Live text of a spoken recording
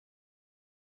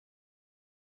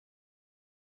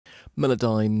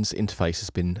Melodyne's interface has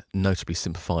been notably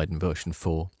simplified in version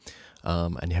 4,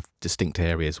 and you have distinct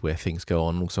areas where things go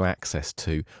on, and also access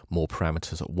to more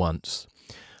parameters at once.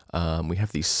 We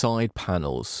have these side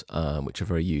panels, which are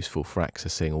very useful for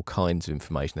accessing all kinds of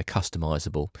information. They're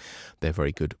customizable. They're a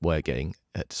very good way of getting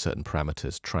at certain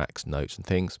parameters, tracks, notes, and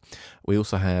things. We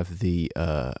also have the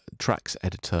tracks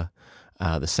editor,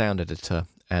 the sound editor,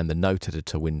 and the note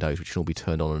editor windows, which can all be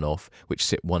turned on and off, which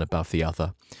sit one above the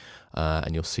other.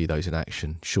 And you'll see those in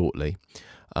action shortly.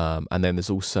 And then there's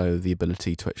also the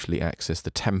ability to actually access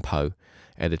the tempo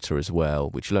editor as well,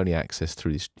 which you'll only access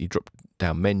through this. You drop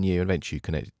down menu, and eventually you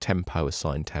can edit tempo,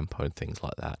 assign tempo, and things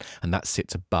like that. And that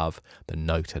sits above the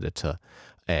note editor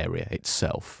area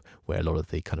itself, where a lot of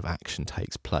the kind of action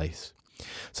takes place.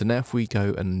 So now if we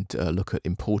go and look at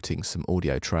importing some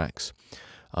audio tracks,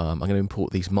 I'm going to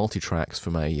import these multi-tracks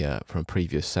from a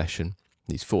previous session,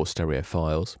 these 4 stereo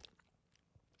files,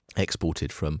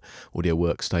 exported from Audio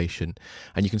Workstation,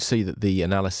 and you can see that the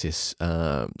analysis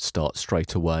starts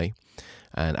straight away,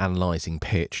 and analysing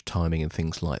pitch, timing, and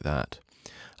things like that.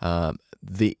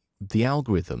 The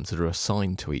algorithms that are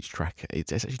assigned to each track,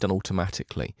 it's actually done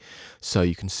automatically. So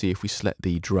you can see if we select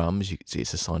the drums, you can see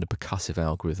it's assigned a percussive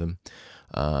algorithm.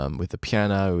 With the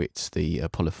piano, it's the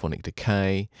polyphonic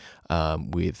decay.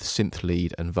 With synth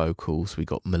lead and vocals, we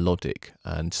got melodic.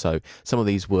 And so some of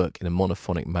these work in a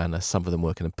monophonic manner, some of them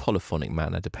work in a polyphonic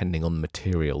manner, depending on the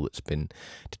material that's been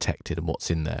detected and what's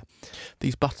in there.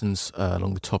 These buttons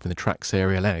along the top in the tracks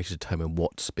area allow you to determine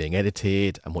what's being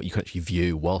edited and what you can actually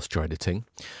view whilst you're editing.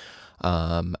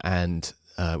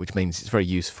 Which means it's a very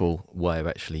useful way of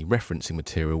actually referencing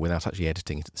material without actually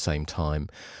editing it at the same time.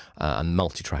 And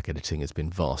multi-track editing has been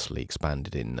vastly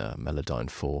expanded in Melodyne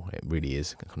 4. It really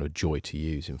is kind of a joy to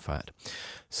use, in fact.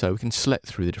 So we can select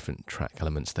through the different track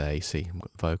elements there. You see, we've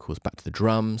got the vocals, back to the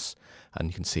drums, and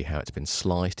you can see how it's been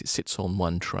sliced. It sits on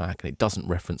one track, and it doesn't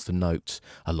reference the notes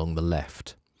along the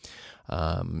left.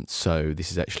 So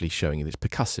this is actually showing you this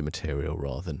percussive material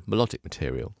rather than melodic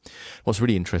material. What's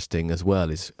really interesting as well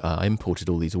is I imported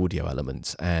all these audio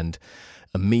elements, and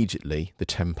immediately the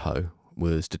tempo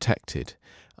was detected,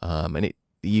 and it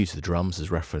used the drums as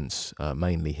reference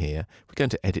mainly here. We're going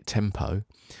to edit tempo,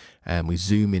 and we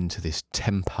zoom into this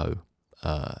tempo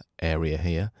area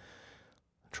here.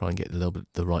 Try and get a little bit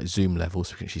the right zoom level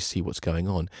so we can actually see what's going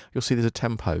on. You'll see there's a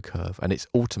tempo curve, and it's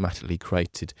automatically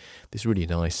created this really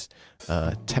nice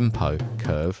tempo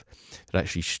curve that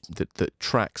actually that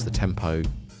tracks the tempo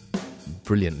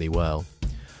brilliantly well.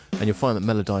 And you'll find that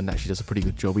Melodyne actually does a pretty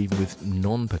good job even with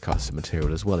non-percussive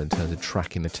material as well, in terms of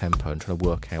tracking the tempo and trying to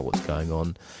work out what's going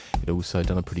on. It also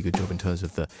done a pretty good job in terms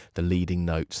of the leading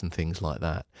notes and things like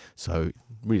that. So it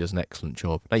really does an excellent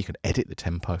job. Now you can edit the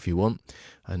tempo if you want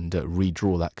and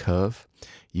redraw that curve.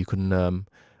 You can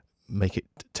make it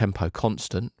tempo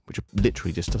constant, which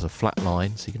literally just does a flat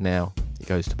line. So you can now, it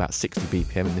goes to about 60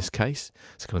 BPM in this case.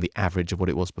 It's kind of the average of what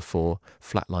it was before,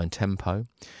 flatline tempo.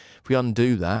 If we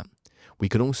undo that, we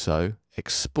can also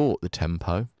export the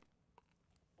tempo,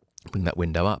 bring that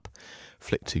window up,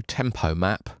 flick to tempo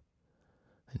map,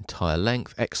 entire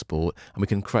length, export, and we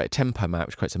can create a tempo map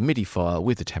which creates a MIDI file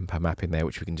with the tempo map in there,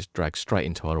 which we can just drag straight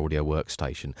into our audio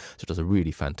workstation. So it does a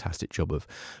really fantastic job of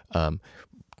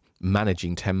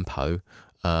managing tempo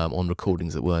on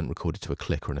recordings that weren't recorded to a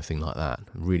click or anything like that. A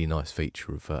really nice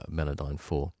feature of Melodyne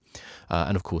 4.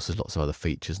 And of course there's lots of other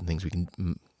features and things we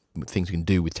can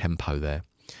do with tempo there.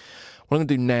 What I'm going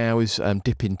to do now is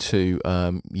dip into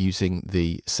using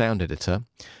the sound editor,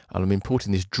 and I'm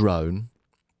importing this drone.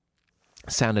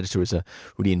 Sound editor is a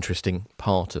really interesting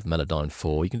part of Melodyne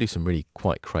 4. You can do some really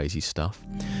quite crazy stuff.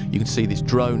 You can see this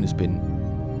drone has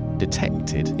been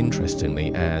detected,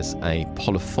 interestingly, as a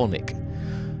polyphonic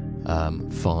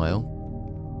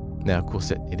file. Now, of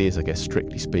course, it is, I guess,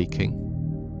 strictly speaking.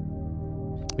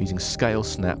 I'm using scale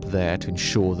snap there to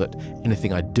ensure that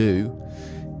anything I do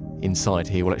inside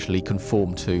here will actually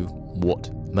conform to what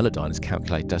Melodyne has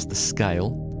calculated as the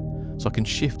scale, so I can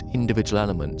shift individual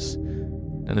elements.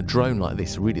 And a drone like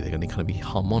this, really, they're going to kind of be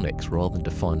harmonics rather than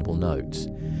definable notes.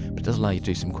 But it does allow you to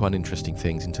do some quite interesting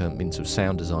things in sort of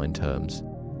sound design terms,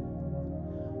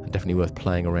 and definitely worth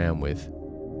playing around with.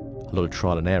 A lot of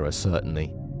trial and error,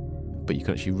 certainly, but you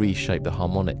can actually reshape the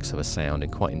harmonics of a sound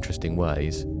in quite interesting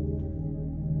ways.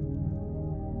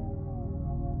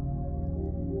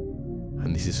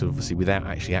 And this is obviously without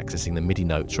actually accessing the MIDI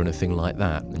notes or anything like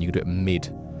that. And you can do it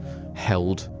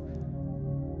mid-held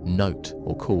note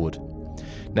or chord.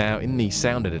 Now, in the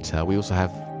sound editor, we also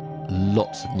have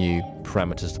lots of new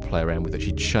parameters to play around with.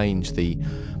 Actually change the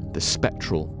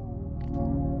spectral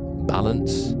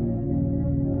balance.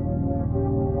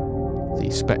 the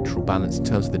spectral balance in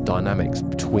terms of the dynamics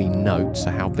between notes,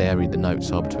 so how varied the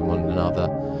notes are between one another,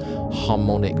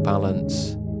 harmonic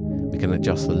balance. We can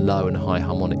adjust the low and high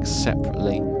harmonics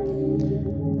separately,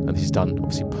 and this is done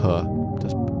obviously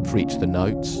for each of the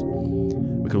notes.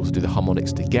 We can also do the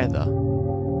harmonics together.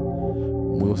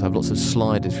 We also have lots of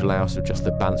sliders which allow us to adjust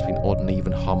the balance between odd and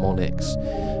even harmonics,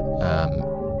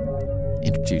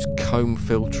 introduce comb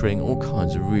filtering, all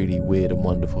kinds of really weird and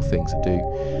wonderful things that do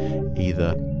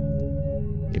either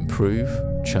improve,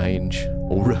 change,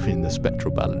 or ruin the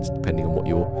spectral balance, depending on what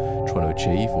you're trying to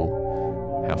achieve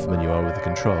or how familiar you are with the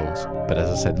controls. But as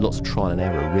I said, lots of trial and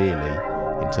error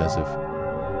really in terms of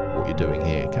what you're doing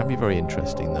here. It can be very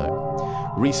interesting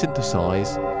though.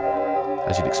 Resynthesize,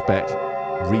 as you'd expect,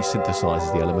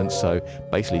 resynthesizes the elements, so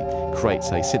basically creates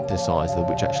a synthesizer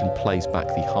which actually plays back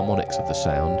the harmonics of the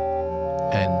sound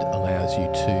and allows you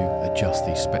to adjust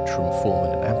the spectrum,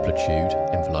 formant and amplitude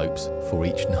envelopes for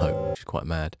each note, which is quite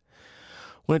mad.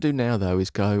 What I do now though is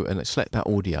go and select that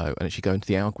audio and actually go into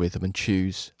the algorithm and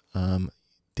choose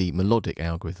the melodic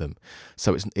algorithm.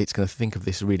 So it's going to think of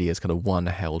this really as kind of one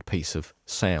held piece of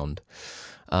sound,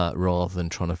 rather than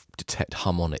trying to detect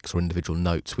harmonics or individual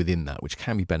notes within that, which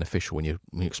can be beneficial when you're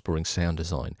exploring sound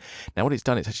design. Now what it's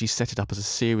done, it's actually set it up as a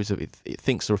series of, it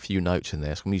thinks there are a few notes in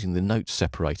there, so I'm using the note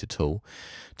separator tool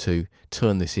to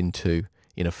turn this into,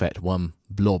 in effect, one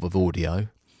blob of audio.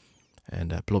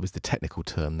 And blob is the technical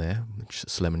term there, which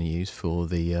Celemony used for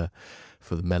the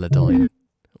Melodyne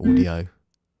audio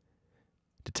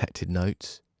detected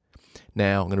notes.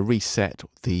 Now I'm going to reset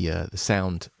the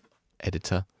sound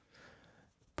editor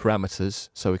parameters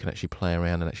so we can actually play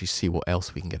around and actually see what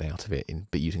else we can get out of it,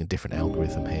 but using a different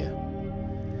algorithm here.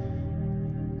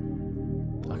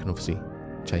 I can obviously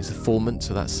change the formant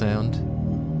of that sound.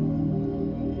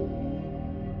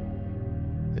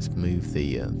 Let's move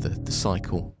the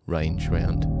cycle range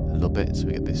around a little bit so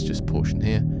we get this just portion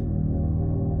here.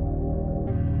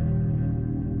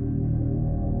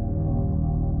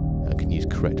 I can use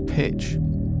correct pitch,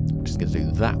 which is going to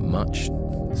do that much.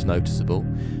 It's noticeable.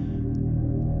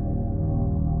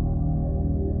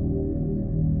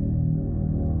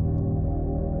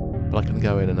 But I can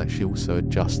go in and actually also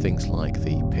adjust things like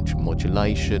the pitch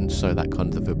modulation, so that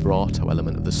kind of the vibrato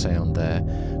element of the sound there,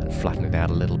 and flatten it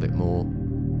out a little bit more.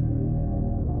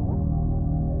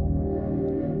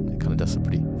 It kind of does some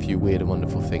pretty few weird and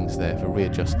wonderful things there. If I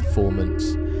readjust the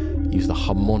formants, use the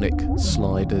harmonic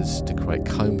sliders to create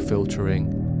comb filtering,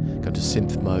 go to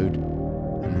synth mode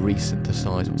and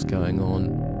resynthesize what's going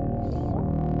on.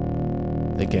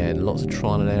 Again, lots of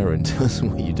trial and error in terms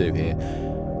of what you do here.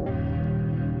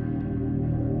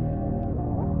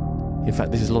 In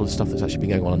fact, this is a lot of stuff that's actually been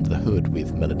going on under the hood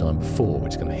with Melodyne before,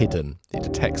 which is kind of hidden. It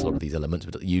detects a lot of these elements,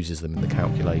 but it uses them in the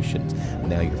calculations. And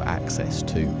now you have access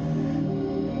to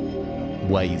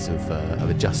ways of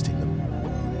adjusting them.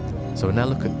 So we'll now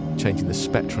look at changing the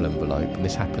spectral envelope, and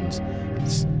this happens,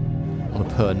 it's on a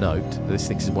per note. This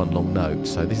thinks is one long note,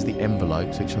 so this is the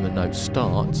envelope, so each time the note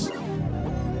starts,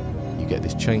 you get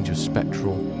this change of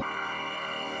spectral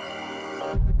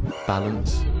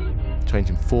balance, change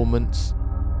in formants.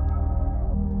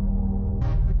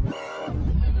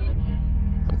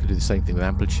 I'm going to do the same thing with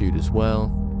amplitude as well.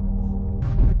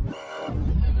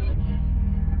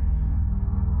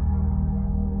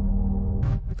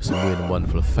 For some weird and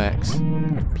wonderful effects.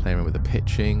 Play around with the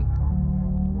pitching.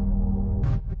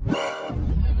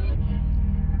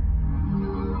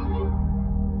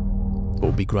 What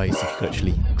would be great is if you could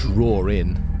actually draw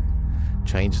in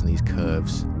changes in these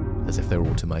curves as if they're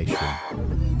automation.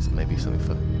 So maybe something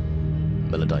for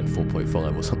Melodyne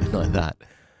 4.5 or something like that.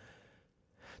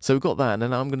 So we've got that, and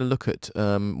then I'm going to look at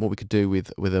what we could do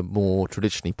with a more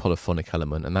traditionally polyphonic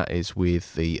element, and that is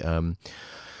with the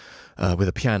with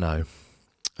a piano.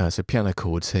 So piano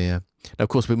chords here. Now, of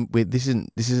course, this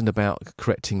isn't about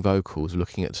correcting vocals. We're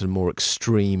looking at sort of more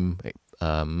extreme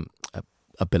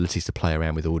abilities to play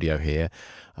around with audio here.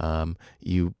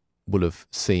 You will have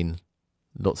seen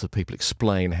lots of people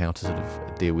explain how to sort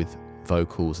of deal with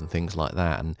vocals and things like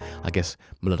that, and I guess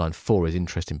Melodyne 4 is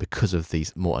interesting because of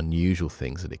these more unusual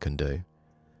things that it can do.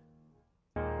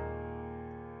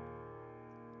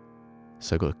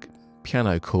 So I've got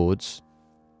piano chords.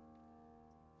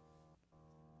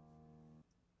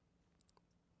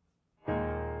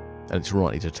 And it's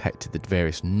rightly detected the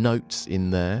various notes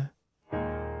in there. So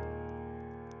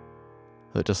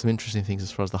it does some interesting things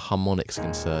as far as the harmonics are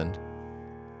concerned.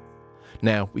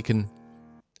 Now we can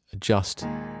adjust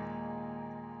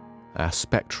our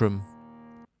spectrum,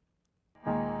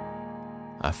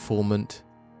 our formant,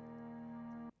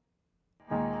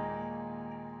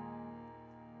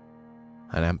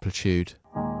 and amplitude.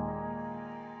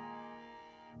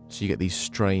 So you get these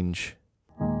strange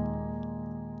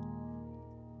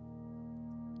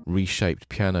reshaped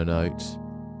piano notes.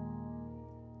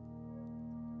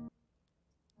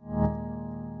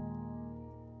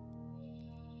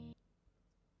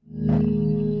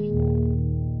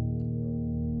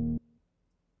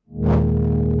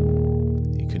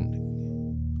 You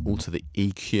can alter the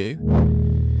EQ,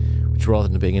 which rather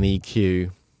than being an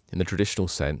EQ in the traditional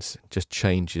sense, just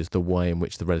changes the way in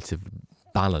which the relative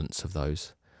balance of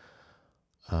those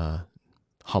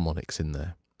harmonics in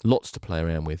there. Lots to play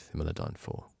around with in Melodyne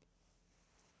 4.